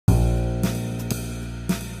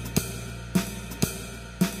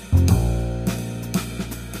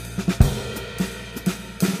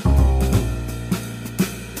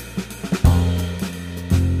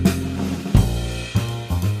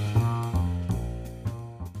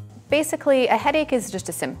basically, a headache is just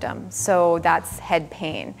a symptom, so that's head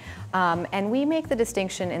pain. And we make the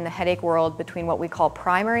distinction in the headache world between what we call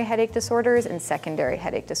primary headache disorders and secondary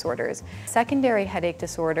headache disorders. Secondary headache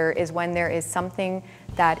disorder is when there is something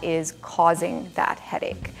that is causing that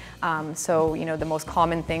headache. So, the most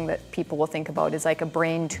common thing that people will think about is like a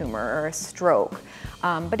brain tumor or a stroke.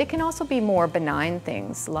 But it can also be more benign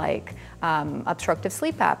things like obstructive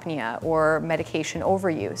sleep apnea or medication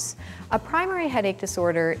overuse. A primary headache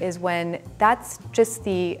disorder is when that's just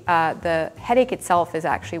the headache itself is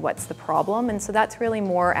actually what's the problem, and so that's really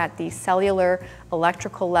more at the cellular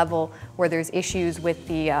electrical level where there's issues with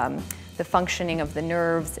the functioning of the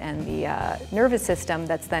nerves and the nervous system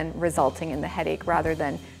that's then resulting in the headache rather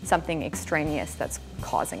than something extraneous that's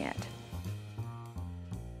causing it.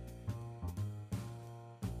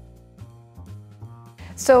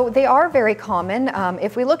 So they are very common.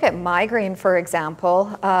 If we look at migraine, for example,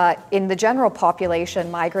 in the general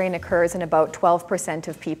population, migraine occurs in about 12%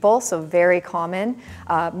 of people, so very common.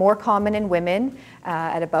 More common in women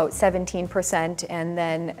at about 17%, and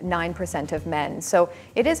then 9% of men. So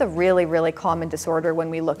it is a really, really common disorder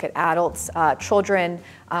when we look at adults. Children,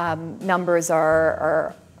 numbers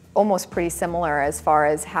are almost pretty similar as far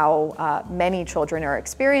as how many children are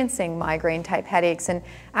experiencing migraine-type headaches. And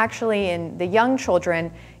actually in the young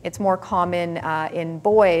children, it's more common in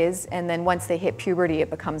boys, and then once they hit puberty, it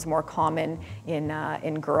becomes more common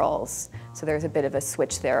in girls. So there's a bit of a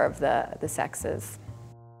switch there of the sexes.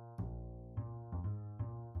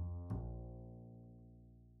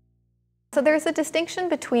 So there's a distinction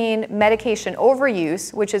between medication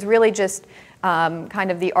overuse, which is really just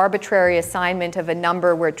kind of the arbitrary assignment of a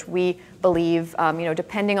number which we believe,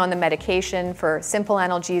 depending on the medication. For simple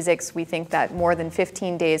analgesics, we think that more than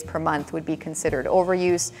 15 days per month would be considered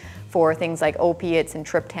overuse. For things like opiates and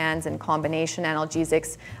triptans and combination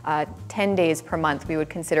analgesics, 10 days per month we would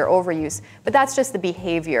consider overuse. But that's just the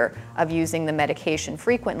behavior of using the medication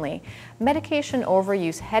frequently. Medication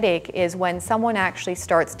overuse headache is when someone actually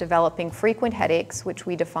starts developing frequent headaches, which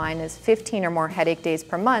we define as 15 or more headache days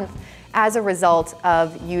per month, as a result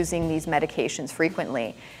of using these medications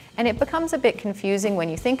frequently. And it becomes a bit confusing when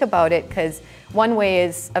you think about it, because one way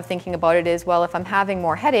of thinking about it is, well, if I'm having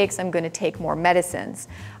more headaches, I'm going to take more medicines.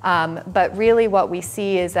 But really what we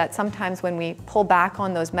see is that sometimes when we pull back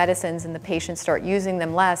on those medicines and the patients start using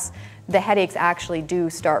them less, the headaches actually do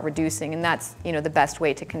start reducing, and that's the best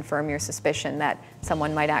way to confirm your suspicion that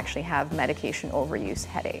someone might actually have medication overuse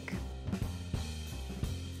headache.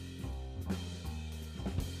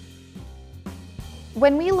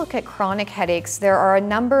 When we look at chronic headaches, there are a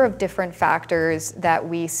number of different factors that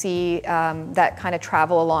we see that kind of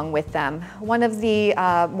travel along with them. One of the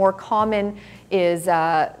more common is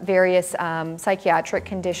various psychiatric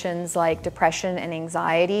conditions like depression and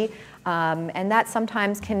anxiety, and that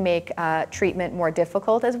sometimes can make treatment more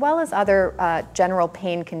difficult, as well as other general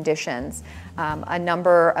pain conditions. A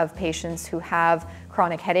number of patients who have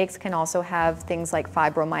chronic headaches can also have things like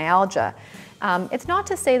fibromyalgia. It's not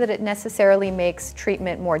to say that it necessarily makes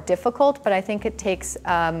treatment more difficult, but I think it takes,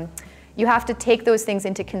 you have to take those things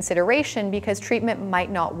into consideration, because treatment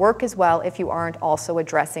might not work as well if you aren't also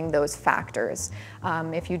addressing those factors.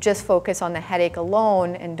 If you just focus on the headache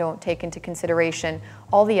alone and don't take into consideration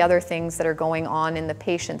all the other things that are going on in the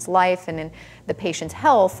patient's life and in the patient's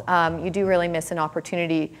health, you do really miss an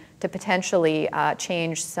opportunity to potentially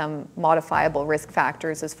change some modifiable risk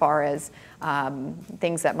factors as far as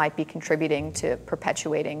things that might be contributing to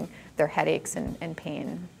perpetuating their headaches and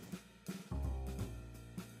pain.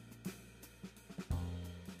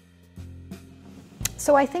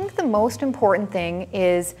 So I think the most important thing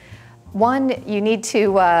is, one, you need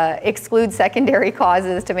to exclude secondary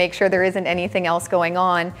causes to make sure there isn't anything else going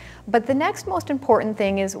on. But the next most important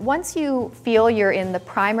thing is, once you feel you're in the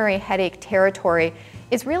primary headache territory,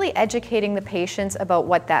 is really educating the patients about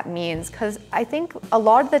what that means. Because I think a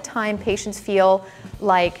lot of the time patients feel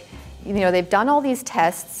like they've done all these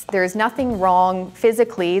tests, there's nothing wrong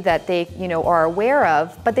physically that they are aware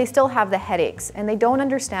of, but they still have the headaches, and they don't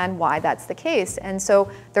understand why that's the case. And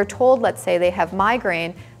so they're told, let's say they have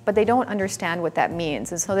migraine, but they don't understand what that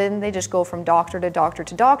means. And so then they just go from doctor to doctor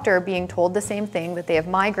to doctor, being told the same thing, that they have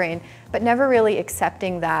migraine, but never really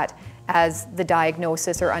accepting that as the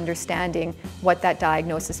diagnosis or understanding what that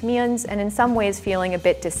diagnosis means, and in some ways feeling a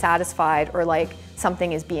bit dissatisfied or like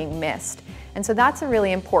something is being missed. And so that's a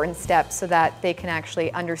really important step, so that they can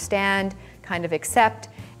actually understand, kind of accept,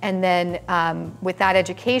 and then with that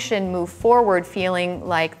education move forward feeling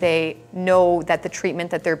like they know that the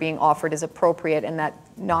treatment that they're being offered is appropriate, and that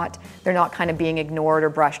they're not kind of being ignored or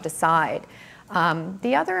brushed aside.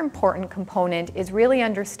 The other important component is really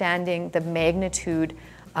understanding the magnitude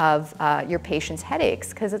of your patient's headaches,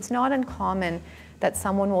 because it's not uncommon that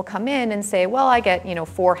someone will come in and say, well, I get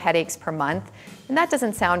 4 headaches per month, and that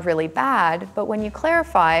doesn't sound really bad, but when you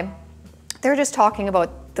clarify, they're just talking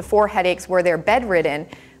about the 4 headaches where they're bedridden,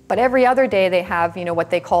 but every other day they have what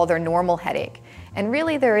they call their normal headache. And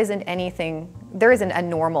really there isn't a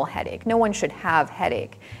normal headache. No one should have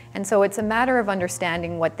headache. And so it's a matter of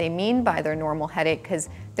understanding what they mean by their normal headache, because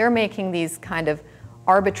they're making these kind of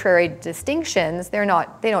arbitrary distinctions. They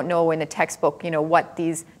don't know in a textbook, what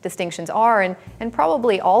these distinctions are, and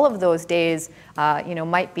probably all of those days,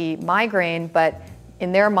 might be migraine, but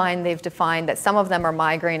in their mind they've defined that some of them are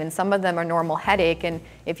migraine and some of them are normal headache, and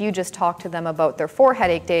if you just talk to them about their 4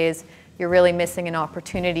 headache days, you're really missing an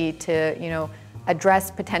opportunity to, address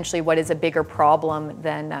potentially what is a bigger problem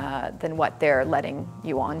than what they're letting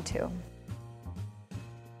you on to.